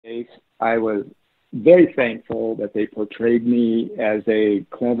case, I was very thankful that they portrayed me as a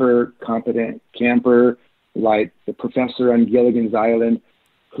clever, competent camper, like the professor on Gilligan's Island,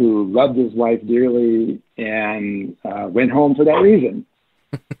 who loved his wife dearly and went home for that reason.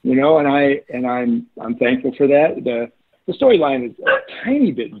 I'm thankful for that. The storyline is a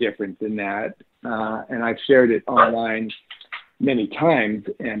tiny bit different than that, and I've shared it online many times,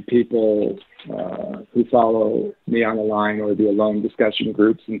 and people who follow me on the line or the alone discussion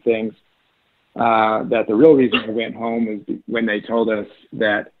groups and things, that the real reason I went home is when they told us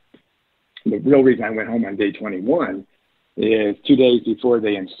that the real reason I went home on day 21 is 2 days before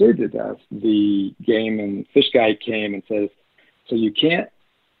they inserted us, the game and fish guy came and says, so you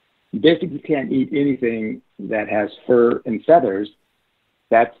basically can't eat anything that has fur and feathers.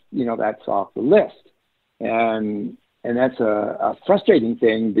 That's off the list. And that's a frustrating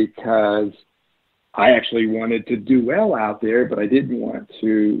thing because I actually wanted to do well out there, but I didn't want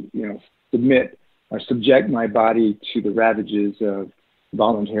to, submit or subject my body to the ravages of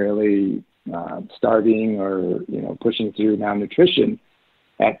voluntarily starving or, pushing through malnutrition.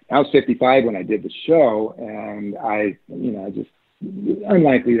 I was 55 when I did the show, and I just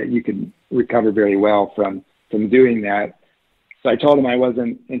unlikely that you could recover very well from doing that. So I told him I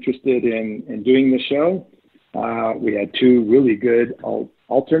wasn't interested in doing the show. We had two really good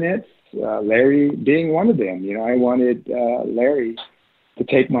alternates, Larry being one of them. I wanted Larry to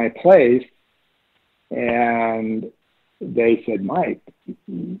take my place, and they said, Mike,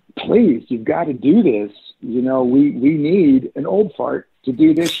 please, you've got to do this. We need an old fart to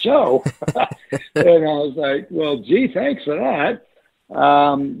do this show. And I was like, well, gee, thanks for that.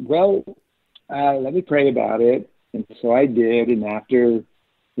 Let me pray about it. And so I did. And after,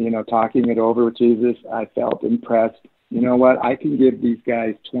 talking it over with Jesus, I felt impressed. You know what? I can give these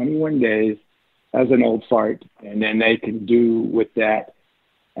guys 21 days as an old fart, and then they can do with that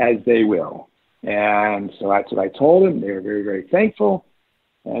as they will. And so that's what I told them. They were very, very thankful.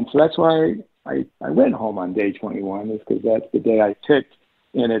 And so that's why I went home on day 21, is because that's the day I picked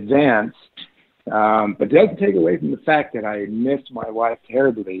in advance. But it doesn't take away from the fact that I missed my wife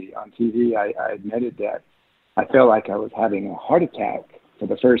terribly on TV. I admitted that I felt like I was having a heart attack for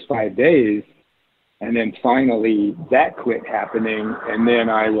the first 5 days. And then finally that quit happening. And then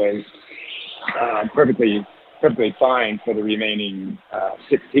I was perfectly fine for the remaining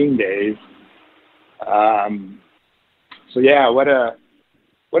 16 days. So yeah, what a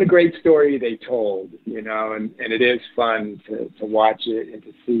great story they told, and it is fun to watch it and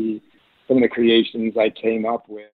to see some of the creations I came up with.